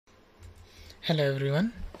Hello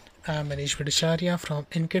everyone, I'm Manish Bhattacharya from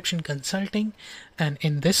Encryption Consulting, and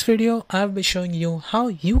in this video I'll be showing you how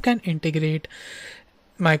you can integrate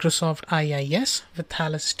Microsoft IIS with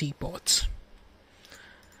Thales DPods.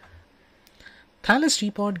 Thales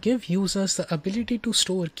DPod give users the ability to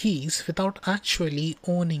store keys without actually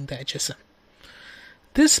owning the HSM.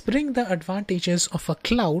 This brings the advantages of a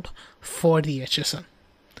cloud for the HSM.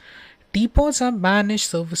 DPods are managed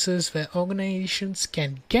services where organizations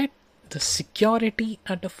can get the security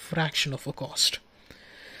at a fraction of a cost.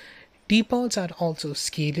 DPods are also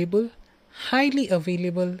scalable, highly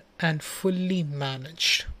available, and fully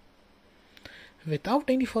managed. Without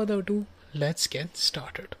any further ado, let's get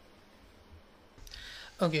started.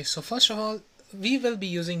 Okay, so first of all, we will be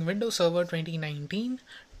using Windows Server 2019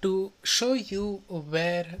 to show you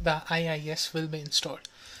where the IIS will be installed.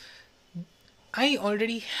 I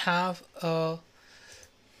already have a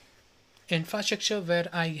infrastructure where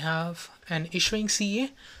I have an issuing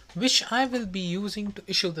CA which I will be using to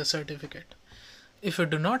issue the certificate. If you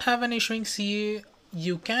do not have an issuing CA,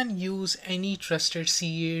 you can use any trusted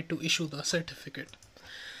CA to issue the certificate.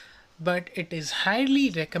 But it is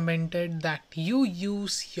highly recommended that you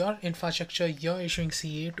use your infrastructure, your issuing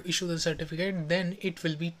CA to issue the certificate, then it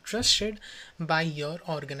will be trusted by your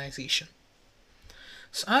organization.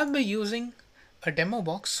 So I'll be using a demo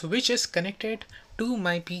box which is connected to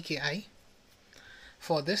my PKI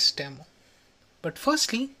for this demo. But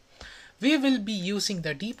firstly, we will be using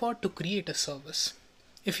the DPod to create a service.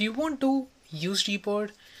 If you want to use DPod,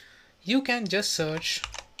 you can just search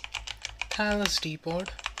Thales DPod,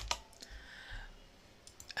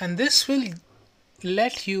 and this will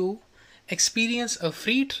let you experience a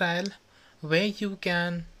free trial where you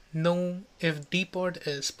can know if DPod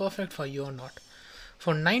is perfect for you or not.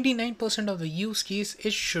 For 99% of the use case,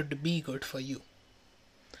 it should be good for you.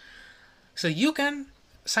 So you can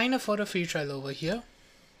sign up for a free trial over here.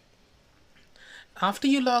 After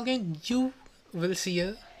you log in, you will see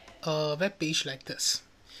a web page like this.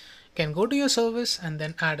 You can go to your service and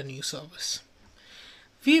then add a new service.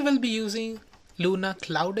 We will be using Luna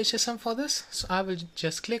Cloud HSM for this. So I will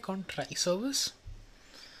just click on Try Service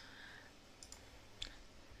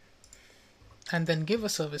and then give a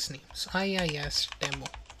service name. So IIS Demo.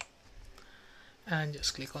 And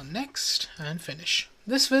just click on Next and Finish.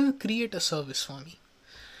 This will create a service for me.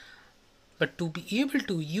 But to be able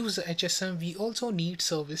to use the HSM, we also need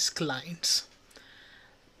service clients.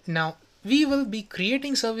 Now, we will be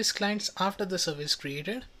creating service clients after the service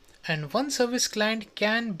created, and one service client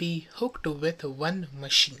can be hooked with one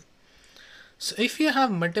machine. So if you have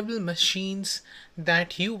multiple machines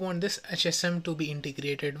that you want this HSM to be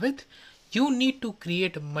integrated with, you need to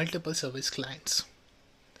create multiple service clients.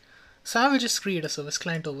 So I will just create a service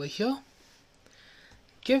client over here.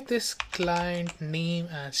 Give this client name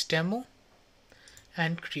as demo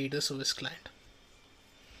and create a service client.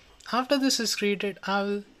 After this is created, I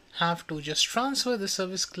will have to just transfer the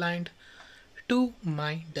service client to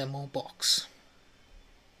my demo box.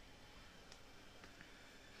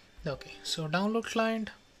 Okay, so download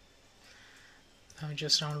client. I'll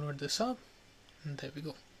just download this up, and there we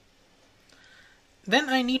go. Then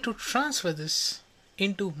I need to transfer this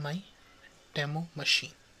into my demo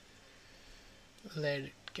machine. Let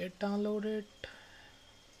it get downloaded.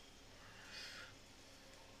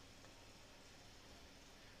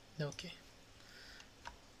 Okay,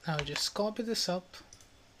 I'll just copy this up,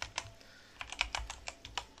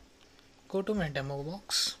 go to my demo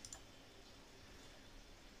box,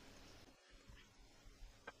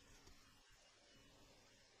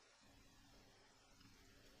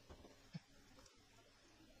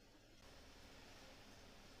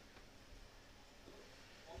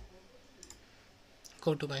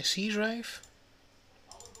 go to my C drive,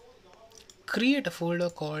 create a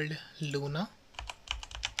folder called Luna,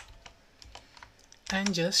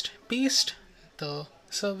 and just paste the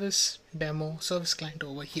service demo service client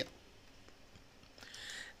over here.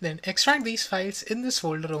 Then extract these files in this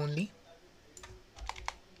folder only,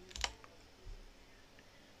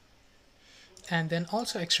 and then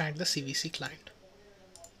also extract the CVC client.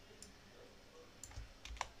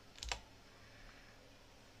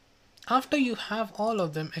 After you have all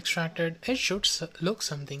of them extracted, it should look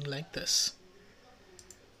something like this.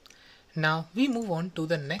 Now we move on to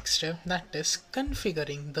the next step, that is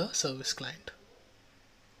configuring the service client.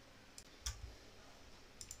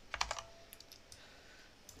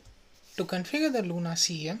 To configure the Luna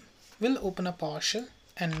CM, we'll open a PowerShell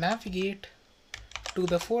and navigate to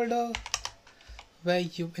the folder where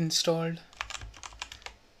you installed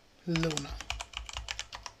Luna.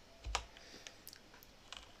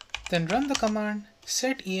 Then run the command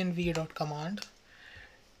setenv.command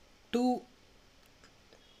to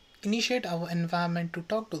initiate our environment to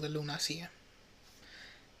talk to the Luna CM.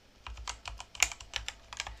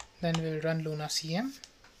 Then we'll run Luna CM.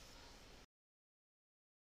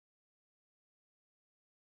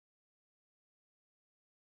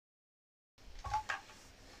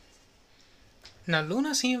 Now Luna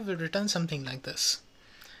CM will return something like this.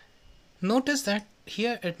 Notice that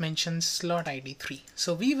here it mentions slot ID 3.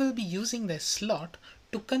 So we will be using this slot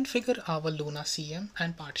to configure our Luna CM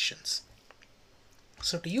and partitions.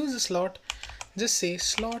 So to use the slot, just say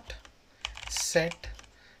slot set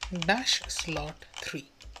dash slot 3.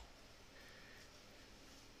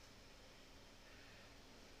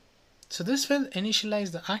 So this will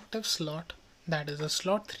initialize the active slot, that is the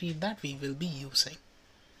slot 3 that we will be using.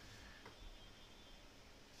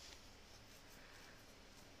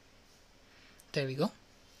 There we go.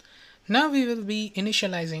 Now we will be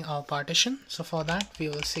initializing our partition. So for that we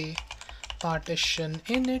will say partition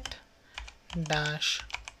init dash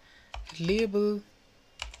label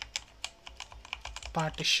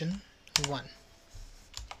partition 1.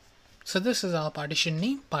 So this is our partition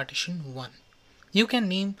name, partition 1. You can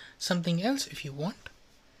name something else if you want.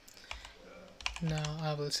 Now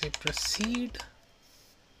I will say proceed.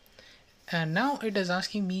 And now it is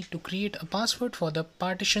asking me to create a password for the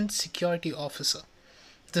partition security officer.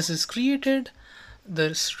 This is created,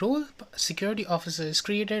 this role security officer is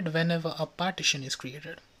created whenever a partition is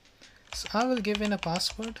created. So I will give in a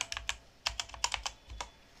password.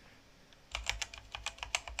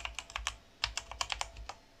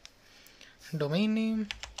 Domain name.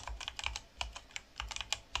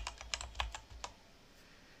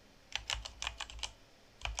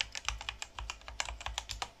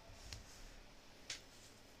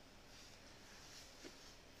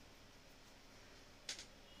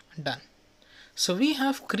 Done. So we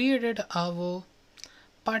have created our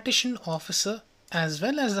partition officer as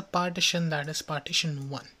well as the partition, that is partition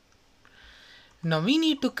 1. Now we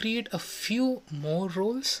need to create a few more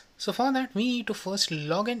roles. So for that we need to first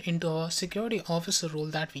log in into our security officer role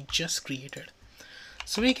that we just created.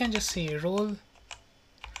 So we can just say role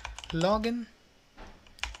login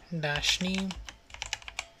dash name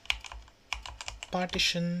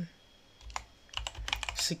partition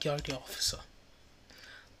security officer.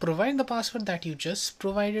 Provide the password that you just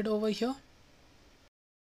provided over here.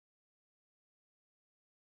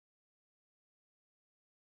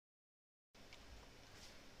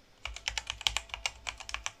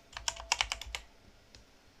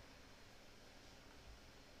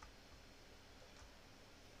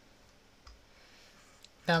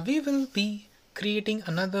 Now we will be creating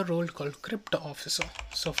another role called crypto officer.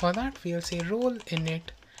 So for that we'll say role init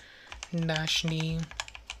dash name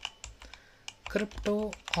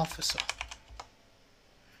crypto officer.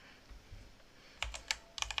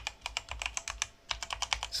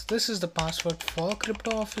 So this is the password for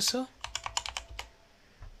crypto officer.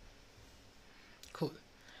 Cool.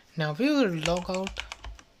 Now we will log out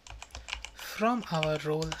from our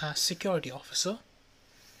role as security officer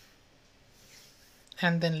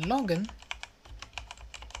and then log in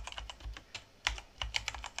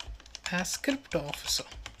as crypto officer.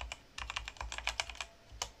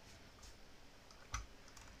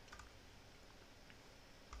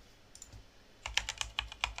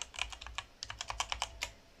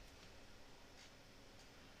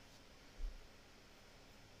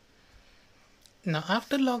 Now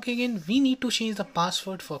after logging in, we need to change the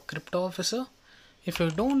password for crypto officer. If you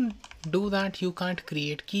don't do that, you can't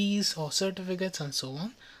create keys or certificates and so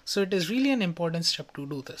on. So it is really an important step to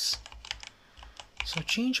do this. So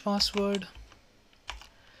change password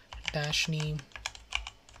dash name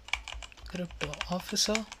crypto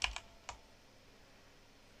officer.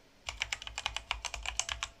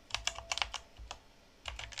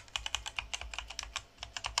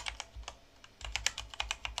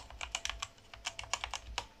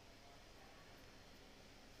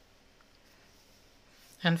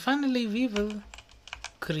 And finally, we will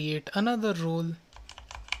create another role,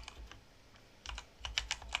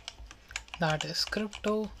 that is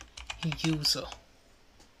crypto user.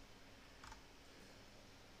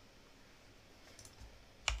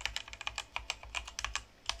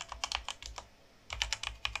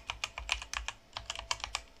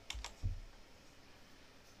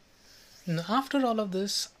 Now after all of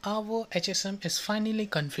this, our HSM is finally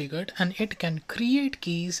configured and it can create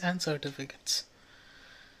keys and certificates.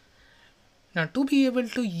 Now to be able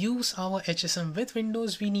to use our HSM with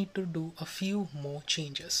Windows, we need to do a few more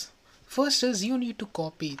changes. First is you need to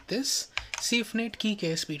copy this safenet key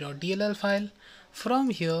ksp.dll file from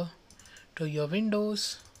here to your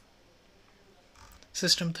Windows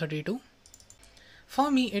System 32.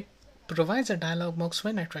 For me, it provides a dialog box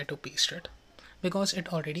when I try to paste it. because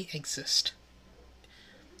it already exists.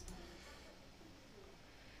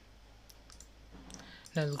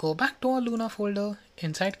 Now we'll go back to our Luna folder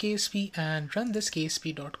inside KSP and run this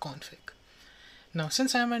ksp.config. Now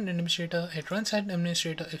since I'm an administrator, it runs as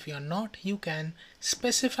administrator. If you're not, you can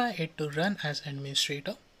specify it to run as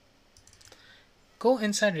administrator. Go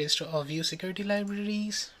inside register or view security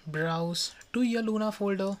libraries, browse to your Luna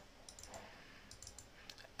folder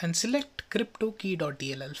and select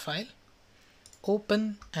cryptokey.dll file,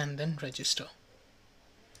 open and then register.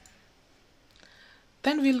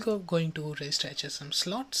 Then we'll going to register HSM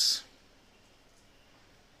slots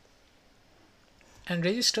and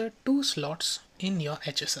register 2 slots in your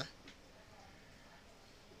HSM.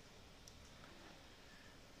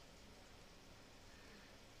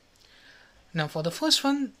 Now for the first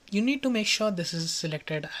one, you need to make sure this is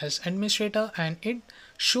selected as administrator and it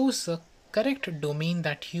shows the correct domain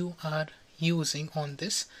that you are using on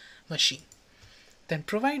this machine. Then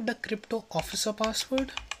provide the crypto officer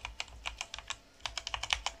password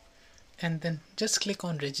and then just click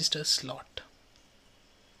on register slot.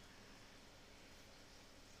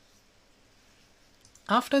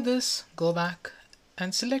 After this, go back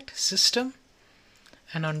and select system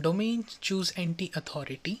and on domain choose NT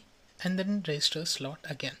authority and then register slot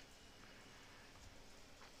again.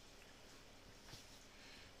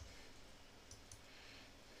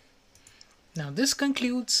 Now this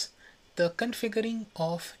concludes the configuring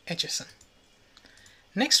of HSM.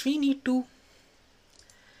 Next we need to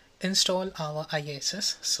install our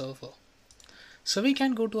IIS server. So we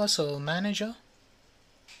can go to our server manager,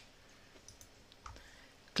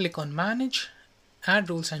 click on manage, add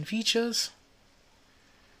rules and features,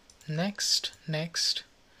 next,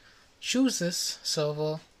 choose this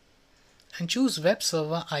server and choose web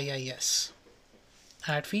server IIS,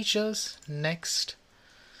 add features, next,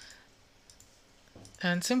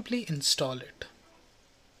 and simply install it.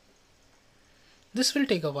 This will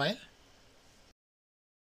take a while.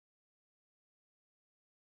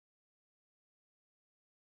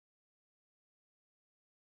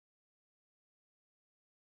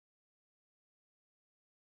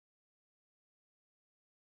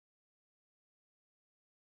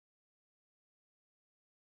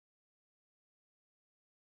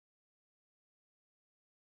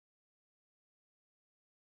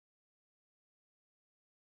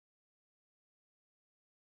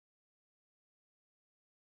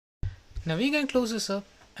 Now we can close this up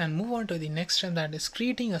and move on to the next step, that is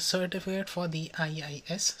creating a certificate for the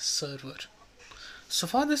IIS server. So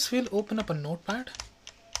for this we'll open up a notepad.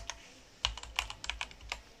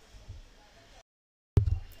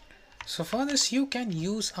 So for this you can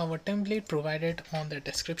use our template provided on the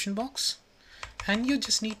description box and you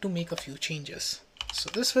just need to make a few changes.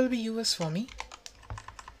 So this will be US for me.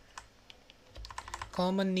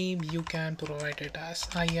 Common name you can provide it as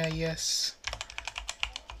IIS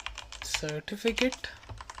certificate.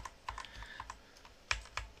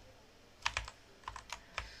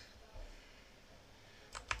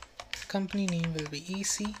 Company name will be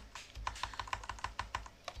EC.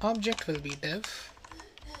 Object will be dev.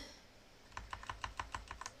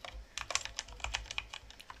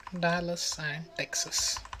 Dallas and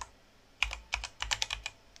Texas.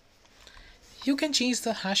 You can change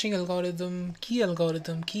the hashing algorithm, key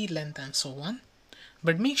length and so on.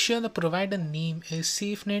 But make sure the provider name is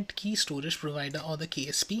SafeNet Key Storage Provider or the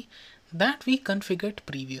KSP that we configured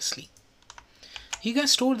previously. You can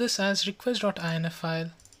store this as request.inf file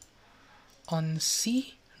on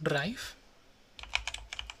C drive.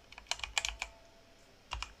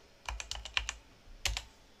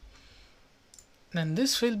 And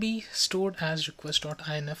this will be stored as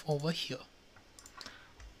request.inf over here.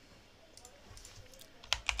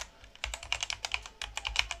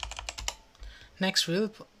 Next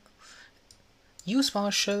we'll use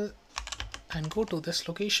PowerShell and go to this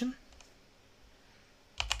location.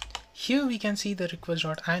 Here we can see the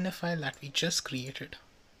request.inf file that we just created.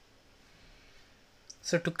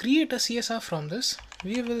 So to create a CSR from this,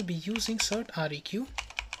 we will be using cert req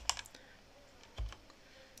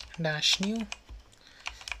 -new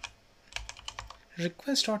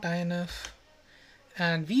request.inf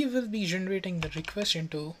and we will be generating the request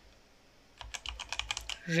into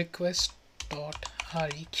request.req.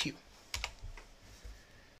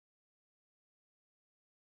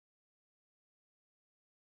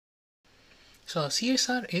 So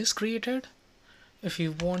CSR is created. If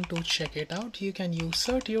you want to check it out, you can use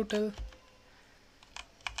certutil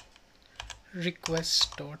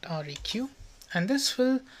request.req and this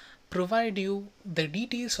will provide you the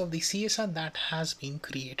details of the CSR that has been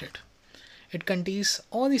created. It contains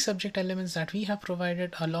all the subject elements that we have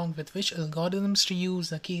provided along with which algorithms to use,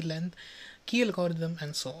 the key length, key algorithm,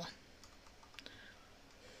 and so on.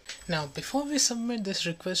 Now, before we submit this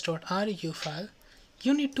request.req file,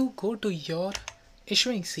 you need to go to your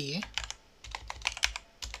issuing CA.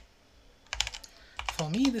 For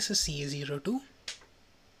me, this is CA02.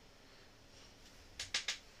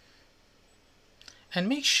 And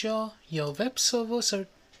make sure your web server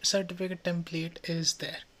certificate template is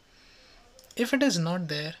there. If it is not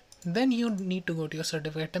there, then you need to go to your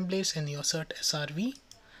certificate templates in your cert SRV.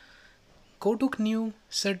 Go to new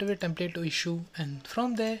certificate template to issue, and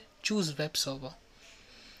from there choose web server.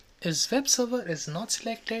 If web server is not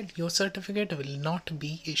selected, your certificate will not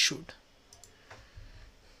be issued.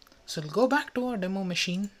 So we'll go back to our demo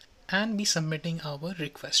machine and be submitting our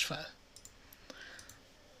request file.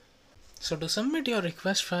 So to submit your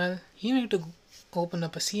request file, you need to open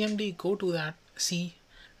up a CMD, go to that C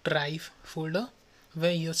drive folder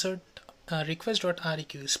where your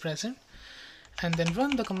request.req is present, and then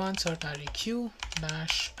run the command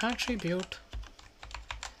cert-req-attribute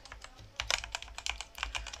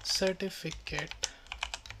certificate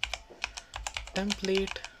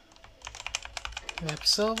template web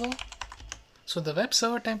server. So the web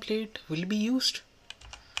server template will be used.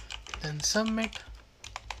 Then submit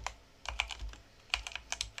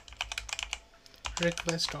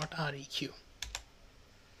request.req.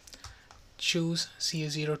 Choose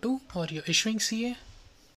CA02 or your issuing CA.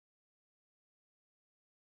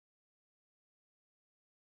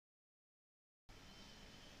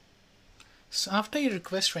 So after your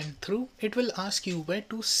request went through, it will ask you where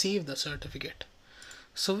to save the certificate.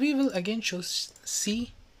 So we will again choose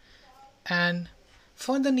C, and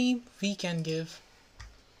for the name we can give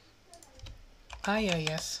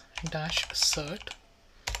IIS-cert.cer.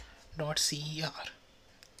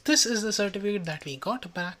 This is the certificate that we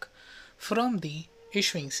got back from the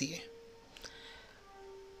issuing CA.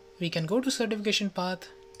 We can go to certification path,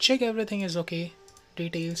 check everything is okay,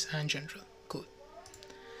 details and general. Cool.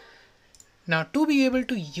 Now to be able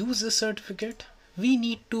to use the certificate, we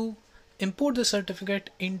need to import the certificate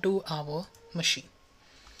into our machine.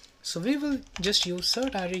 So we will just use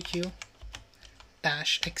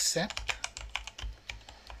cert-req-accept,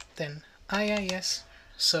 then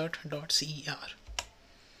IIS-cert.cer.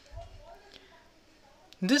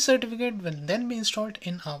 This certificate will then be installed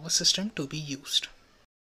in our system to be used.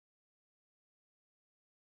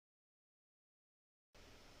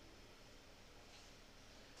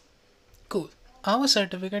 Cool. Our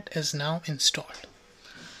certificate is now installed.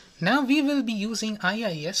 Now we will be using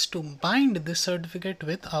IIS to bind this certificate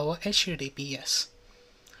with our HTTPS.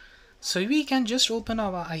 So we can just open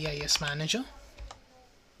our IIS manager,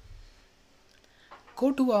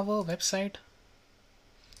 go to our website,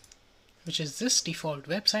 which is this default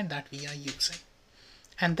website that we are using,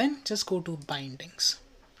 and then just go to bindings.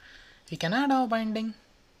 We can add our binding.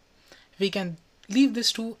 We can leave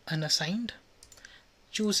this to unassigned.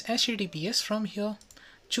 Choose HTTPS from here,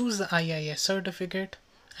 choose the IIS certificate,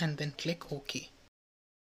 and then click OK.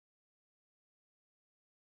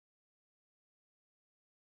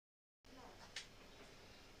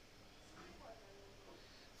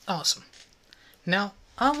 Awesome. Now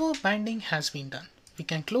our binding has been done. We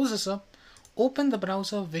can close this up, open the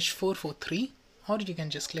browser wish443, or you can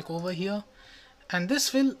just click over here, and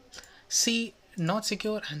this will see not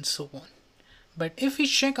secure and so on. But if we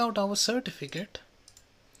check out our certificate,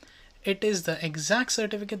 it is the exact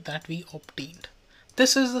certificate that we obtained.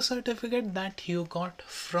 This is the certificate that you got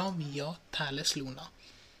from your Thales Luna.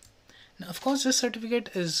 Now, of course, this certificate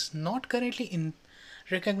is not currently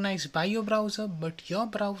recognized by your browser, but your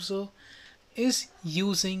browser is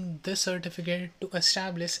using this certificate to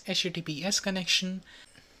establish HTTPS connection,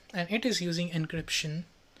 and it is using encryption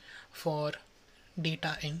for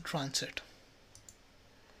data in transit.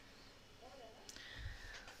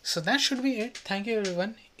 So that should be it. Thank you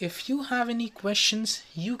everyone. If you have any questions,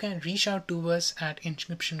 you can reach out to us at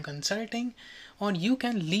Encryption Consulting, or you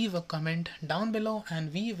can leave a comment down below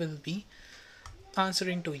and we will be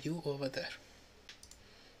answering to you over there.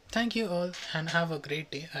 Thank you all and have a great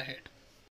day ahead.